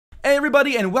Hey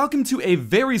everybody, and welcome to a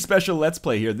very special Let's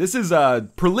Play here. This is a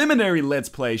preliminary Let's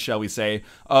Play, shall we say,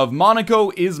 of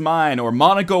Monaco is Mine, or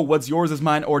Monaco What's Yours is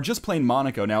Mine, or just plain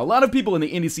Monaco. Now, a lot of people in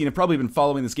the indie scene have probably been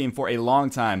following this game for a long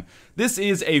time. This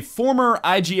is a former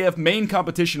IGF main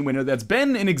competition winner that's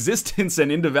been in existence and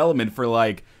in development for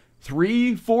like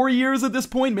 3-4 years at this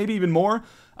point, maybe even more.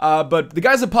 But the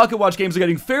guys at Pocket Watch Games are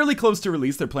getting fairly close to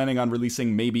release. They're planning on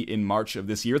releasing maybe in March of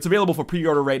this year. It's available for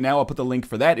pre-order right now. I'll put the link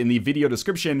for that in the video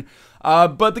description.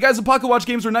 But the guys at Pocket Watch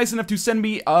Games were nice enough to send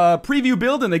me a preview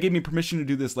build, and they gave me permission to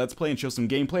do this Let's Play and show some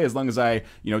gameplay, as long as I,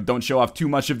 don't show off too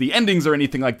much of the endings or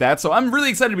anything like that. So I'm really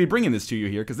excited to be bringing this to you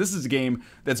here, because this is a game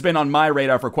that's been on my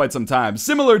radar for quite some time.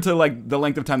 Similar to, like, the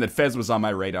length of time that Fez was on my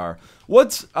radar.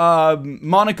 What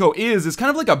Monaco is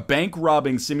kind of like a bank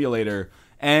robbing simulator.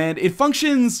 And it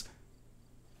functions,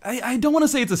 I don't want to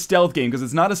say it's a stealth game, because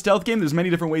it's not a stealth game. There's many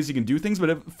different ways you can do things,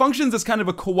 but it functions as kind of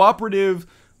a cooperative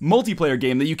multiplayer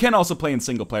game that you can also play in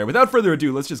single player. Without further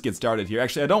ado, let's just get started here.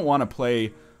 Actually, I don't want to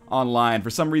play online.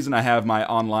 For some reason, I have my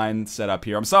online set up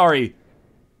here. I'm sorry,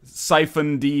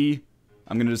 Siphon D.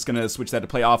 I'm just gonna switch that to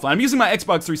play offline. I'm using my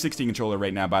Xbox 360 controller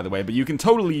right now, by the way, but you can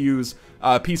totally use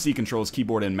PC controls,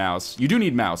 keyboard, and mouse. You do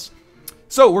need mouse.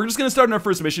 So, we're just going to start in our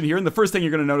first mission here, and the first thing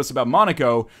you're going to notice about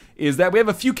Monaco is that we have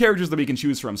a few characters that we can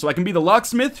choose from. So I can be the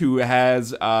locksmith, who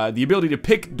has the ability to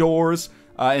pick doors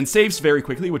and safes very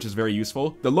quickly, which is very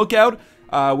useful. The lookout,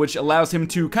 which allows him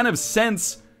to kind of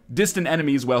sense distant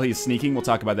enemies while he's sneaking. We'll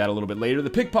talk about that a little bit later. The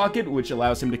pickpocket, which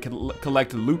allows him to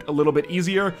collect loot a little bit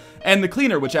easier. And the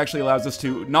cleaner, which actually allows us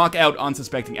to knock out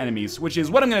unsuspecting enemies, which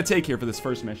is what I'm going to take here for this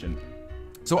first mission.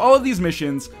 So all of these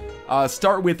missions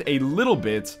start with a little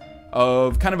bit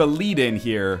of kind of a lead-in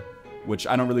here, which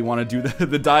I don't really want to do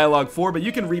the dialogue for, but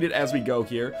you can read it as we go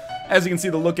here. As you can see,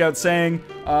 the lookout saying,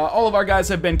 all of our guys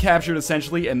have been captured,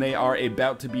 essentially, and they are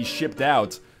about to be shipped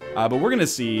out. But we're going to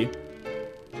see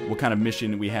what kind of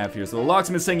mission we have here. So the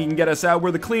locksmith saying he can get us out.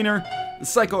 We're the cleaner. The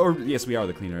psycho, or yes, we are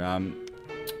the cleaner.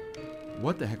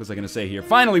 What the heck was I going to say here?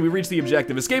 Finally, we reached the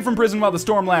objective. Escape from prison while the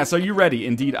storm lasts. Are you ready?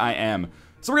 Indeed, I am.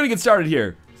 So we're going to get started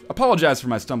here. Apologize for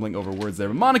my stumbling over words there,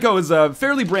 but Monaco is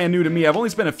fairly brand new to me. I've only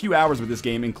spent a few hours with this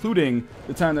game, including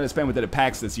the time that I spent with it at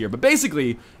PAX this year. But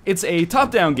basically, it's a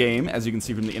top-down game, as you can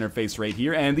see from the interface right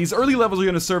here, and these early levels are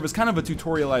going to serve as kind of a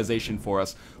tutorialization for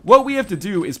us. What we have to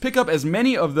do is pick up as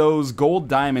many of those gold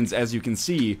diamonds as you can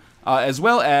see, as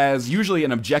well as usually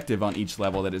an objective on each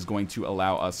level that is going to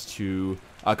allow us to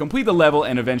complete the level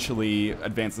and eventually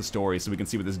advance the story. So we can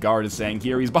see what this guard is saying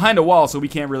here. He's behind a wall, so we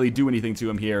can't really do anything to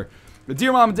him here. But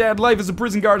dear Mom and Dad, life as a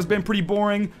prison guard has been pretty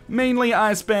boring. Mainly,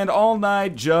 I spend all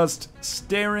night just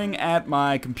staring at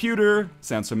my computer,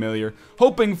 sounds familiar,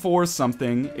 hoping for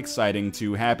something exciting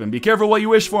to happen. Be careful what you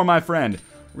wish for, my friend.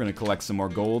 We're going to collect some more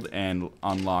gold and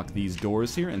unlock these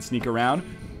doors here and sneak around.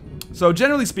 So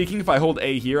generally speaking, if I hold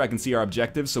A here, I can see our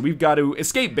objectives. So we've got to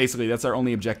escape, basically. That's our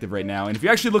only objective right now. And if you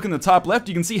actually look in the top left,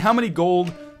 you can see how many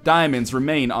gold diamonds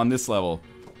remain on this level.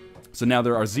 So now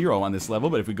there are 0 on this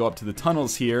level, but if we go up to the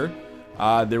tunnels here,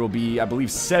 there will be, I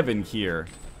believe, 7 here.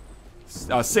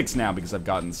 6 now, because I've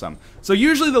gotten some. So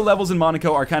usually the levels in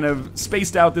Monaco are kind of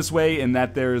spaced out this way, in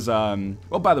that there's,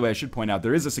 well, by the way, I should point out,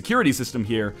 there is a security system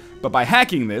here, but by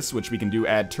hacking this, which we can do,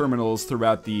 add terminals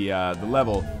throughout the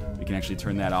level, we can actually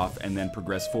turn that off and then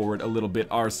progress forward a little bit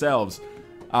ourselves.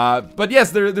 But yes,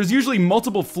 there's usually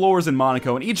multiple floors in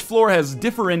Monaco, and each floor has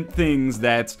different things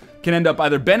that can end up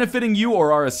either benefiting you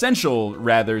or are essential,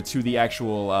 rather, to the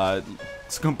actual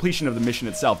completion of the mission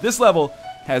itself. This level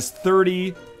has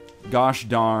 30 gosh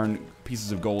darn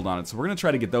pieces of gold on it, so we're going to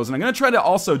try to get those, and I'm going to try to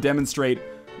also demonstrate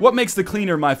what makes the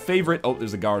cleaner my favorite. Oh,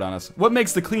 there's a guard on us. What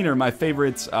makes the cleaner my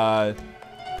favorite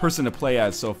person to play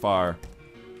as so far.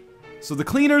 So the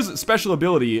cleaner's special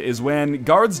ability is when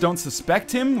guards don't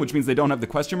suspect him, which means they don't have the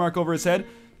question mark over his head.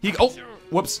 Oh,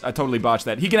 whoops, I totally botched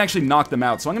that. He can actually knock them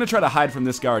out, so I'm going to try to hide from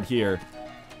this guard here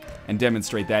and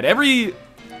demonstrate that. Every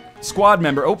squad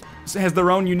member, has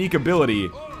their own unique ability.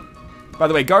 By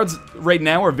the way, guards right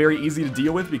now are very easy to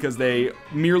deal with because they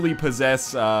merely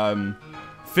possess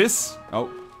fists.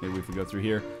 Oh, maybe we can go through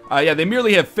here. Yeah, they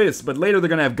merely have fists, but later they're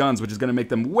going to have guns, which is going to make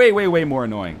them way, way, way more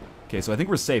annoying. Okay, so I think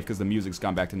we're safe because the music's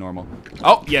gone back to normal.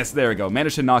 Oh, yes, there we go.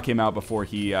 Managed to knock him out before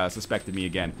he suspected me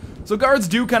again. So guards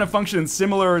do kind of function in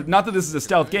similar, not that this is a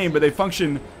stealth game, but they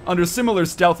function under similar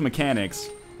stealth mechanics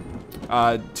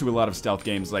to a lot of stealth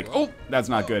games. Like, oh, that's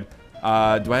not good. Do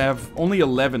I have only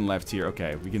 11 left here?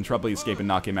 Okay, we can probably escape and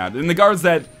knock him out. And the guards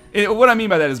that, what I mean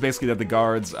by that is basically that the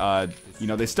guards,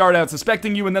 they start out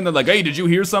suspecting you and then they're like, hey, did you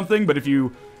hear something? But if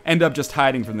you end up just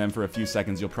hiding from them for a few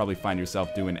seconds, you'll probably find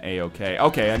yourself doing A-okay.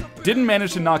 Okay, I didn't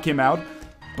manage to knock him out,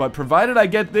 But provided I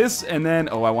get this, and then...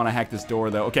 Oh, I want to hack this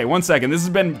door, though. Okay, 1 second. This has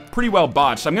been pretty well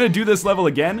botched. I'm going to do this level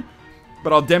again,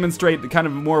 but I'll demonstrate the kind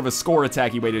of more of a score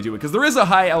attacky way to do it, because there is a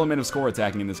high element of score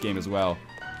attacking in this game as well.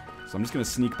 So I'm just going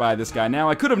to sneak by this guy now.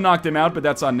 I could have knocked him out, but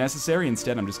that's unnecessary.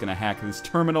 Instead, I'm just going to hack this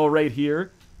terminal right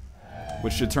here,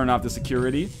 which should turn off the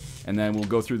security. And then we'll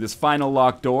go through this final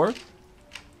locked door,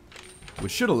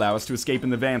 which should allow us to escape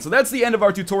in the van. So that's the end of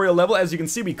our tutorial level. As you can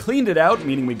see, we cleaned it out,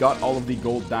 meaning we got all of the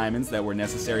gold diamonds that were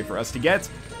necessary for us to get.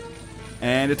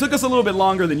 And it took us a little bit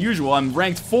longer than usual. I'm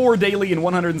ranked 4 daily and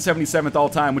 177th all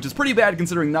time, which is pretty bad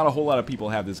considering not a whole lot of people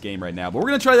have this game right now. But we're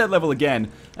going to try that level again,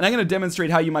 and I'm going to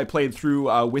demonstrate how you might play it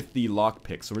through with the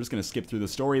lockpick. So we're just going to skip through the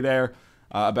story there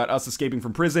about us escaping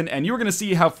from prison, and you're going to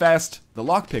see how fast the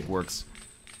lockpick works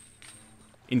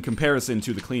in comparison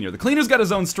to the cleaner. The cleaner's got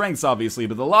his own strengths, obviously,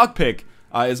 but the lockpick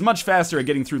is much faster at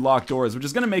getting through locked doors, which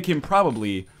is going to make him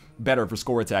probably better for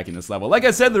score attacking this level. Like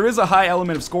I said, there is a high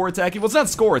element of score attacking. Well, it's not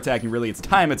score attacking, really. It's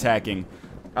time attacking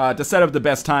to set up the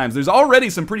best times. There's already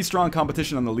some pretty strong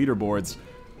competition on the leaderboards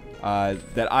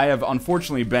that I have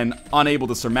unfortunately been unable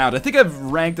to surmount. I think I've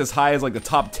ranked as high as like the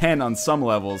top 10 on some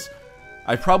levels.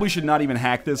 I probably should not even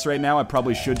hack this right now. I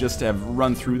probably should just have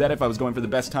run through that if I was going for the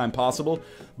best time possible.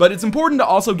 But it's important to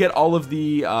also get all of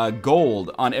the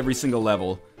gold on every single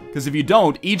level, because if you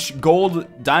don't, each gold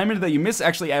diamond that you miss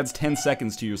actually adds 10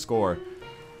 seconds to your score.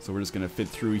 So we're just going to fit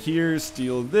through here,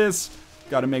 steal this.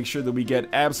 Got to make sure that we get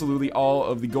absolutely all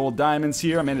of the gold diamonds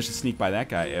here. I managed to sneak by that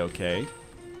guy, okay.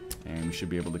 And we should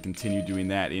be able to continue doing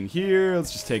that in here.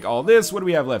 Let's just take all this. What do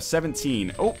we have left?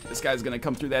 17. Oh, this guy's going to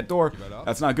come through that door.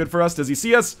 That's not good for us. Does he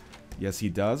see us? Yes, he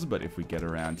does, but if we get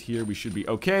around here, we should be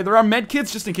okay. There are med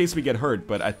kits just in case we get hurt,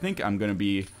 but I think I'm going to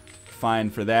be fine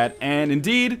for that. And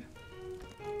indeed,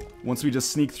 once we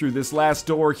just sneak through this last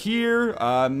door here,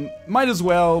 might as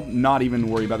well not even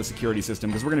worry about the security system,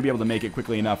 because we're going to be able to make it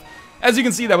quickly enough. As you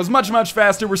can see, that was much, much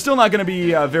faster. We're still not going to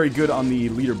be very good on the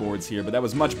leaderboards here, but that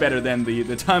was much better than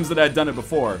the times that I'd done it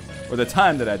before. Or the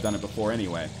time that I'd done it before,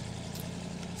 anyway.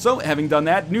 So, having done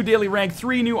that, new daily rank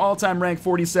 3, new all-time rank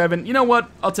 47. You know what?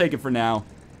 I'll take it for now.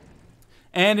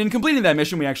 And in completing that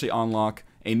mission, we actually unlock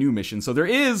a new mission. So there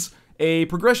is a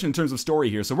progression in terms of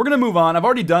story here. So we're going to move on. I've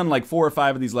already done like 4 or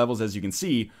 5 of these levels, as you can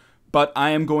see. But I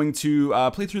am going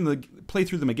to play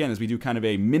through them again as we do kind of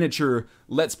a miniature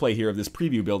Let's Play here of this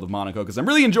preview build of Monaco, because I'm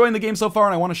really enjoying the game so far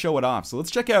and I want to show it off. So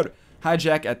let's check out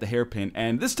Hijack at the Hairpin.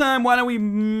 And this time, why don't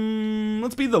we...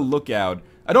 let's be the lookout.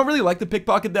 I don't really like the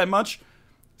pickpocket that much.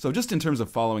 So just in terms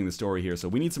of following the story here, so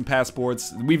we need some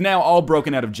passports. We've now all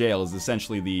broken out of jail is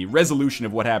essentially the resolution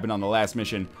of what happened on the last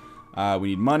mission. We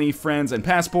need money, friends, and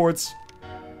passports.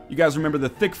 You guys remember the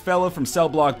thick fella from cell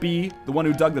block B, the one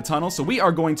who dug the tunnel? So we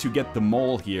are going to get the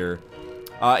mole here.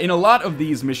 In a lot of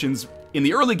these missions, in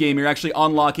the early game, you're actually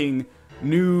unlocking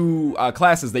new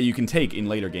classes that you can take in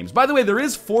later games. By the way, there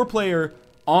is 4-player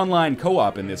online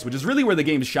co-op in this, which is really where the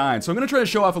game shines. So I'm going to try to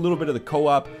show off a little bit of the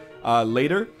co-op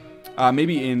later.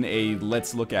 Maybe in a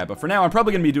Let's Look At. But for now, I'm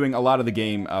probably going to be doing a lot of the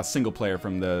game single player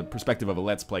from the perspective of a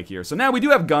Let's Play here. So now we do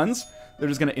have guns. They're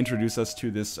just going to introduce us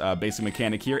to this basic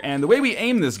mechanic here. And the way we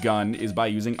aim this gun is by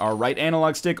using our right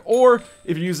analog stick. Or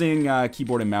if you're using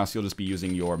keyboard and mouse, you'll just be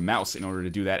using your mouse in order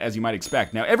to do that, as you might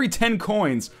expect. Now, every 10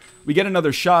 coins, we get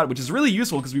another shot, which is really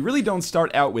useful because we really don't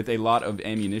start out with a lot of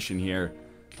ammunition here.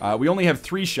 We only have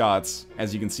 3 shots,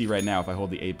 as you can see right now if I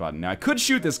hold the 8 button. Now, I could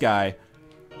shoot this guy,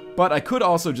 but I could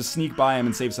also just sneak by him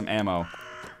and save some ammo.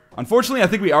 Unfortunately, I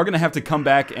think we are going to have to come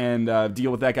back and deal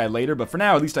with that guy later, but for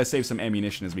now, at least I saved some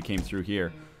ammunition as we came through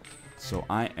here. So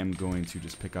I am going to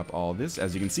just pick up all this.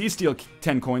 As you can see, steal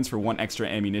 10 coins for 1 extra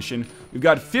ammunition. We've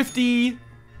got 50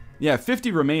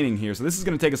 remaining here, so this is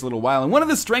going to take us a little while. And one of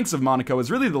the strengths of Monaco is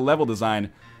really the level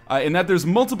design, in that there's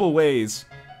multiple ways.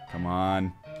 Come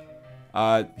on.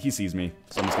 He sees me,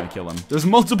 so I'm just going to kill him. There's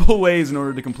multiple ways in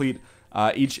order to complete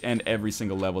each and every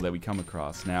single level that we come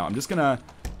across. Now, I'm just going to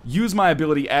use my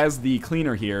ability as the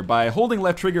cleaner here. By holding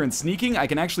left trigger and sneaking, I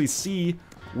can actually see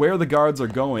where the guards are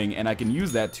going, and I can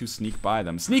use that to sneak by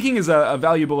them. Sneaking is a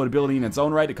valuable ability in its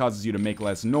own right. It causes you to make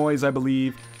less noise, I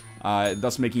believe,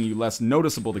 thus making you less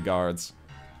noticeable to guards.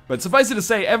 But suffice it to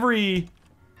say, every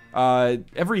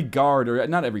guard, or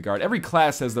not every guard, every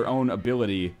class has their own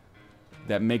ability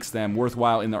that makes them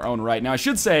worthwhile in their own right. Now, I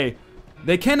should say,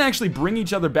 they can actually bring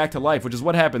each other back to life, which is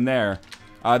what happened there.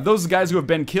 Those guys who have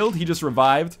been killed, he just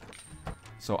revived.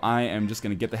 So I am just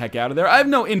going to get the heck out of there. I have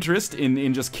no interest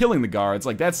in just killing the guards.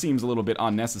 Like, that seems a little bit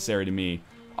unnecessary to me.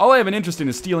 All I have an interest in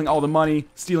is stealing all the money,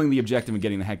 stealing the objective, and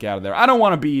getting the heck out of there. I don't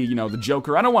want to be, you know, the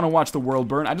Joker. I don't want to watch the world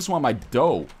burn. I just want my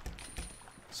dough.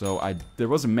 So there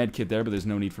was a med kit there, but there's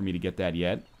no need for me to get that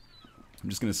yet. I'm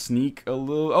just gonna sneak a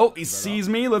little. Oh, he sees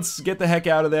me. Let's get the heck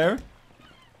out of there.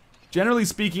 Generally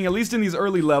speaking, at least in these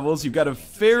early levels, you've got a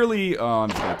fairly... Oh, I'm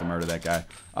just gonna have to murder that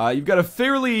guy. You've got a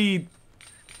fairly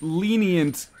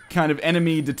lenient kind of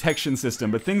enemy detection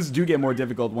system, but things do get more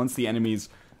difficult once the enemies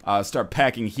start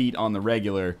packing heat on the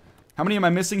regular. How many am I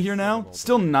missing here now?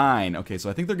 Still 9. Okay, so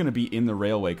I think they're gonna be in the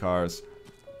railway cars,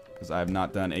 because I have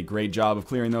not done a great job of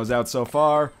clearing those out so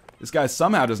far. This guy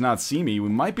somehow does not see me. We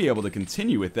might be able to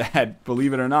continue with that,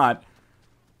 believe it or not.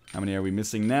 How many are we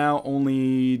missing now?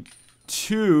 Only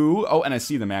 2. Oh, and I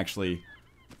see them actually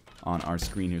on our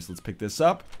screen here. So let's pick this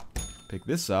up,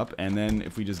 and then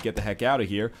if we just get the heck out of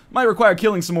here, might require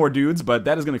killing some more dudes, but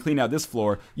that is going to clean out this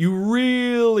floor. You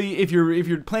really, if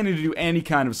you're planning to do any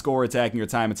kind of score attacking or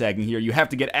time attacking here, you have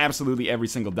to get absolutely every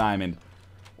single diamond,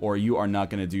 or you are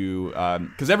not going to do,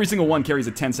 because every single one carries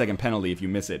a 10-second penalty if you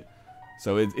miss it.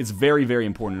 So it's very, very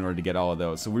important in order to get all of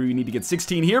those. So we need to get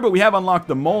 16 here, but we have unlocked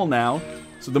the mole now.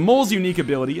 So the mole's unique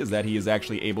ability is that he is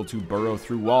actually able to burrow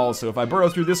through walls. So if I burrow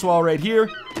through this wall right here,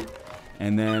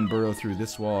 and then burrow through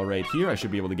this wall right here, I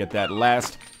should be able to get that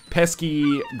last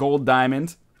pesky gold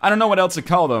diamond. I don't know what else to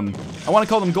call them. I want to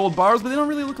call them gold bars, but they don't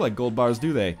really look like gold bars,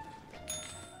 do they?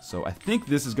 So I think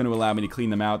this is going to allow me to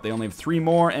clean them out. They only have 3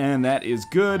 more, and that is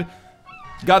good.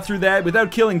 Got through that without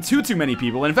killing too many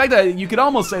people. And in fact, you could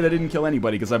almost say that I didn't kill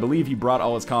anybody, because I believe he brought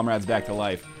all his comrades back to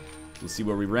life. We'll see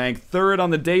where we rank. 3rd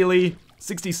on the daily,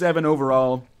 67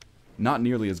 overall. Not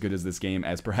nearly as good as this game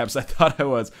as perhaps I thought I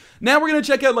was. Now we're going to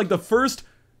check out like the first...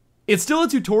 It's still a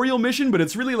tutorial mission, but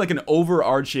it's really like an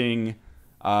overarching...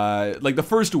 like the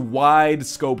first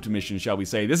wide-scoped mission, shall we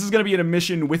say. This is going to be a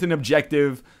mission with an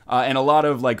objective and a lot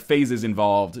of like phases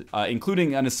involved,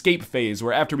 including an escape phase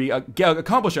where after we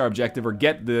accomplish our objective or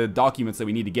get the documents that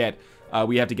we need to get,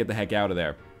 we have to get the heck out of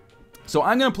there. So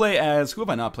I'm going to play as... Who have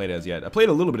I not played as yet? I played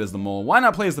a little bit as the mole. Why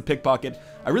not play as the pickpocket?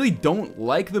 I really don't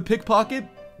like the pickpocket,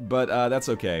 but that's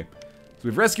okay. So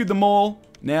we've rescued the mole.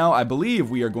 Now I believe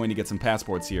we are going to get some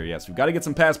passports here. Yes, we've got to get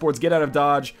some passports, get out of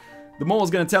Dodge. The mole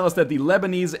is going to tell us that the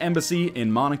Lebanese embassy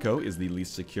in Monaco is the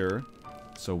least secure.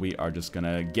 So we are just going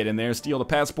to get in there, steal the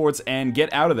passports, and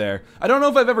get out of there. I don't know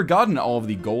if I've ever gotten all of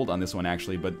the gold on this one,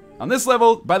 actually, but on this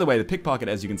level, by the way, the pickpocket,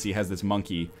 as you can see, has this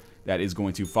monkey that is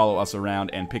going to follow us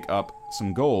around and pick up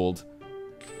some gold.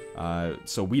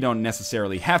 So we don't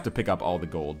necessarily have to pick up all the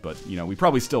gold, but, you know, we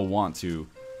probably still want to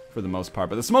for the most part.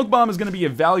 But the smoke bomb is going to be a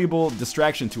valuable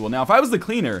distraction tool. Now, if I was the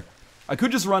cleaner, I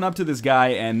could just run up to this guy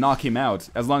and knock him out,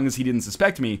 as long as he didn't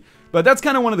suspect me. But that's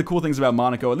kind of one of the cool things about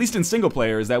Monaco, at least in single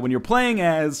player, is that when you're playing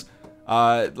as,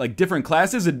 like, different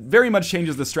classes, it very much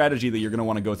changes the strategy that you're going to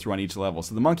want to go through on each level.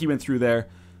 So the monkey went through there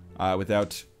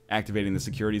without activating the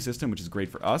security system, which is great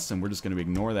for us, and we're just going to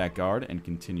ignore that guard and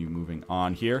continue moving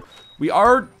on here. We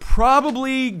are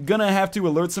probably going to have to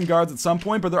alert some guards at some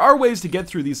point, but there are ways to get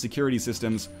through these security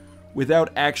systems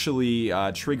without actually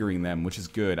triggering them, which is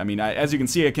good. I mean, as you can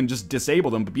see, I can just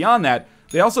disable them, but beyond that,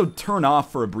 they also turn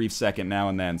off for a brief second now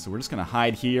and then. So we're just going to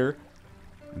hide here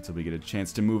until we get a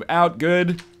chance to move out.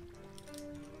 Good.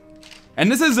 And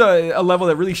this is a level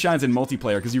that really shines in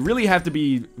multiplayer, because you really have to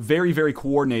be very, very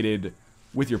coordinated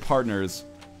with your partners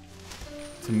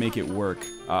to make it work.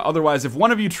 Otherwise, if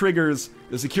one of you triggers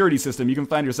the security system, you can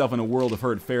find yourself in a world of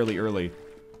hurt fairly early.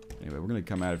 Anyway, we're going to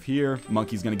come out of here.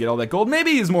 Monkey's going to get all that gold.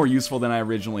 Maybe he's more useful than I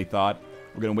originally thought.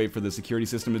 We're going to wait for the security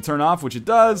system to turn off, which it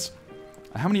does.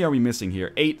 How many are we missing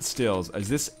here? 8 stills. Is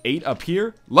this 8 up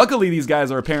here? Luckily, these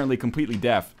guys are apparently completely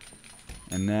deaf.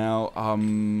 And now,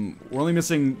 we're only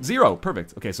missing 0.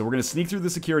 Perfect. Okay, so we're going to sneak through the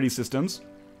security systems.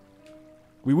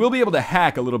 We will be able to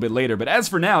hack a little bit later, but as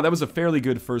for now, that was a fairly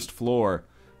good first floor.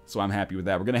 So I'm happy with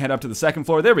that. We're going to head up to the 2nd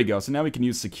floor. There we go. So now we can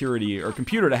use security, or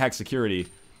computer to hack security.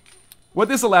 What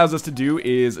this allows us to do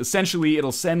is, essentially,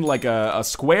 it'll send like a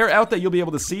square out that you'll be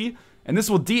able to see, and this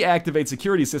will deactivate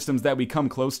security systems that we come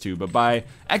close to. But by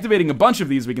activating a bunch of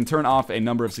these, we can turn off a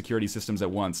number of security systems at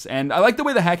once. And I like the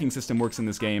way the hacking system works in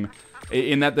this game,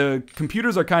 in that the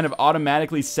computers are kind of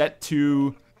automatically set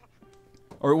to...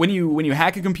 Or when you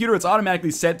hack a computer, it's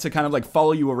automatically set to kind of like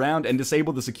follow you around and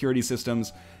disable the security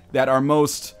systems that are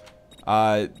most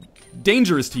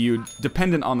dangerous to you,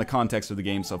 dependent on the context of the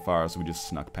game so far. So we just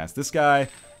snuck past this guy.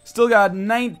 Still got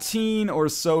 19 or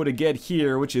so to get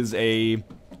here, which is a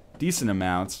decent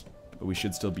amount, but we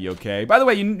should still be okay. By the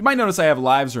way, you might notice I have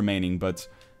lives remaining, but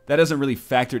that hasn't really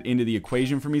factored into the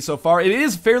equation for me so far. It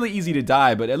is fairly easy to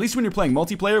die, but at least when you're playing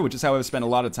multiplayer, which is how I've spent a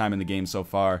lot of time in the game so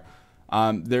far,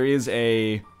 there is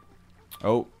a...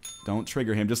 Oh, don't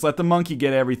trigger him. Just let the monkey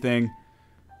get everything.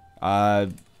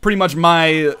 Pretty much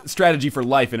my strategy for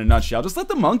life in a nutshell. Just let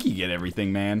the monkey get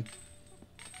everything, man.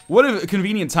 What a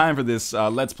convenient time for this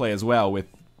Let's Play as well, with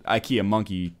IKEA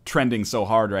Monkey trending so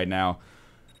hard right now.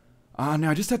 Now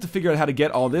I just have to figure out how to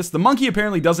get all this. The monkey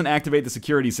apparently doesn't activate the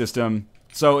security system.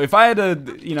 So if I had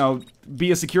to, you know,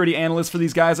 be a security analyst for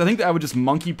these guys, I think that I would just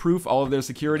monkey-proof all of their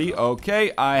security.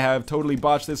 Okay, I have totally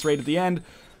botched this right at the end.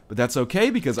 But that's okay,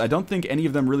 because I don't think any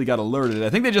of them really got alerted. I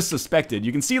think they just suspected.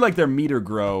 You can see, like, their meter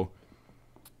grow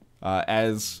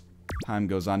as time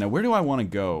goes on. Now, where do I want to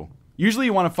go? Usually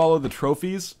you want to follow the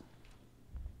trophies.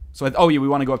 So, oh yeah, we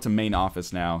want to go up to main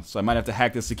office now. So I might have to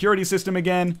hack the security system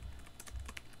again.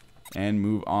 And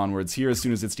move onwards here as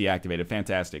soon as it's deactivated.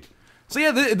 Fantastic. So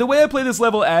yeah, the way I play this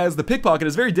level as the pickpocket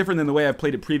is very different than the way I've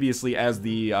played it previously as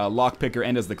the lockpicker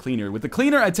and as the cleaner. With the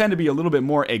cleaner, I tend to be a little bit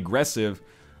more aggressive.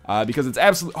 Because it's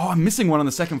absolutely... Oh, I'm missing one on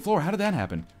the second floor. How did that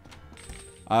happen?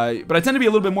 But I tend to be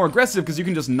a little bit more aggressive because you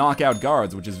can just knock out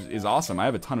guards, which is awesome. I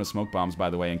have a ton of smoke bombs, by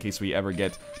the way, in case we ever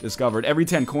get discovered. Every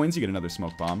 10 coins, you get another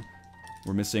smoke bomb.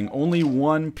 We're missing only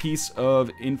one piece of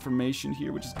information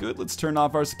here, which is good. Let's turn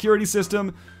off our security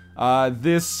system.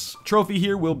 This trophy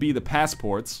here will be the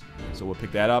passports. So we'll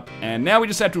pick that up. And now we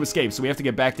just have to escape, so we have to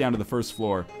get back down to the first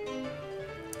floor.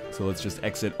 So let's just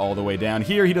exit all the way down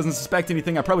here. He doesn't suspect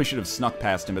anything. I probably should have snuck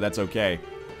past him, but that's okay.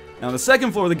 Now on the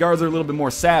second floor, the guards are a little bit more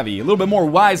savvy, a little bit more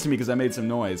wise to me because I made some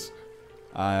noise.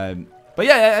 But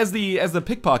yeah, as the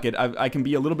pickpocket, I can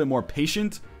be a little bit more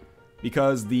patient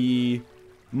because the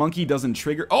monkey doesn't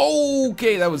trigger. Oh,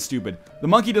 okay, that was stupid. The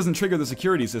monkey doesn't trigger the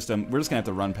security system. We're just gonna have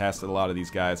to run past a lot of these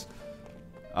guys.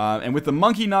 And with the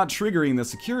monkey not triggering the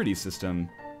security system,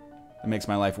 it makes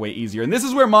my life way easier. And this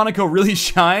is where Monaco really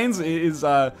shines, is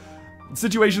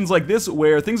situations like this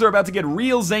where things are about to get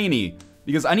real zany.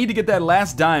 Because I need to get that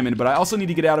last diamond, but I also need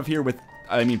to get out of here with,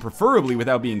 I mean, preferably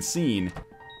without being seen.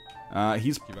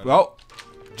 Well,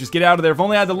 just get out of there. If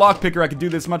only I had the lockpicker, I could do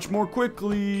this much more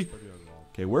quickly.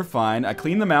 Okay, we're fine. I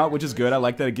cleaned them out, which is good. I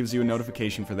like that it gives you a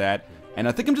notification for that. And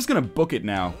I think I'm just gonna book it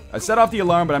now. I set off the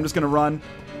alarm, but I'm just gonna run.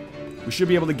 We should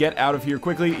be able to get out of here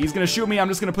quickly. He's gonna shoot me. I'm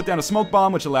just gonna put down a smoke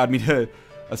bomb, which allowed me to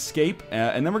escape.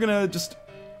 And then we're gonna just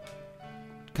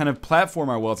kind of platform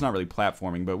our... Well, it's not really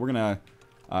platforming, but we're gonna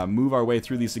move our way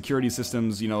through these security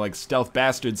systems, you know, like stealth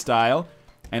bastard style.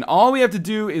 And all we have to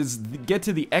do is get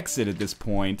to the exit at this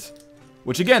point.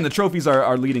 Which, again, the trophies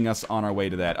are leading us on our way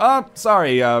to that. Oh,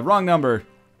 sorry, wrong number.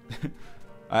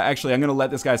 Actually, I'm gonna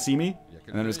let this guy see me.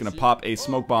 And then I'm just gonna pop a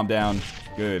smoke bomb down.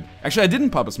 Good. Actually, I didn't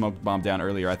pop a smoke bomb down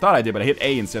earlier. I thought I did, but I hit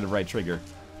A instead of right trigger.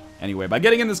 Anyway, by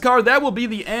getting in this car, that will be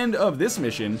the end of this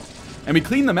mission. And we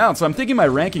cleaned them out, so I'm thinking my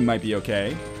ranking might be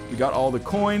okay. We got all the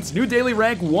coins. New daily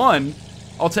rank 1.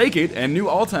 I'll take it. And new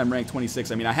all-time rank 26.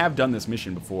 I mean, I have done this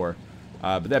mission before.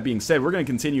 But that being said, we're going to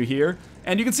continue here.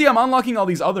 And you can see I'm unlocking all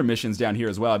these other missions down here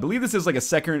as well. I believe this is like a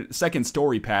second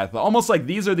story path. Almost like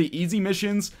these are the easy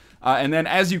missions. And then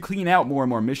as you clean out more and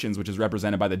more missions, which is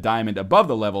represented by the diamond above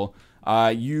the level,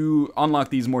 you unlock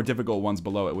these more difficult ones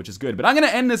below it, which is good. But I'm going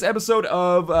to end this episode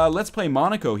of Let's Play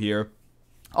Monaco here.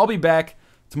 I'll be back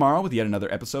tomorrow with yet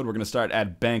another episode. We're going to start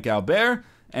at Bank Albert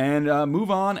and move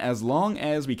on as long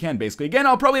as we can, basically. Again,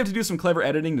 I'll probably have to do some clever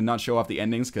editing to not show off the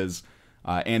endings, because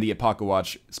Andy at Pocket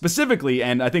Watch specifically,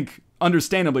 and I think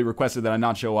understandably, requested that I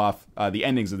not show off the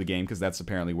endings of the game, because that's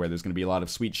apparently where there's going to be a lot of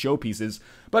sweet showpieces.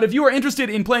 But if you are interested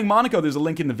in playing Monaco, there's a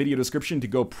link in the video description to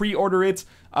go pre-order it.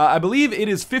 I believe it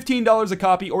is $15 a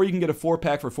copy, or you can get a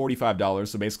 4-pack for $45,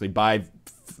 so basically buy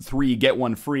 3, get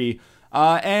 1 free.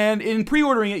 And in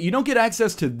pre-ordering it, you don't get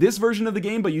access to this version of the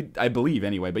game, but I believe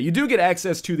anyway, but you do get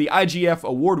access to the IGF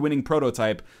award-winning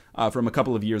prototype from a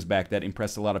couple of years back that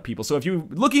impressed a lot of people. So if you're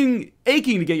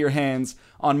aching to get your hands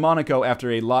on Monaco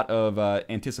after a lot of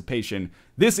anticipation,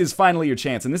 this is finally your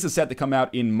chance. And this is set to come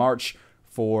out in March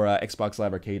for Xbox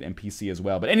Live Arcade and PC as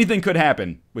well. But anything could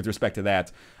happen with respect to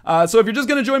that. So if you're just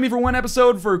going to join me for one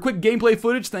episode for quick gameplay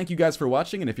footage, thank you guys for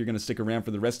watching. And if you're going to stick around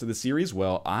for the rest of the series,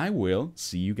 well, I will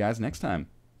see you guys next time.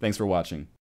 Thanks for watching.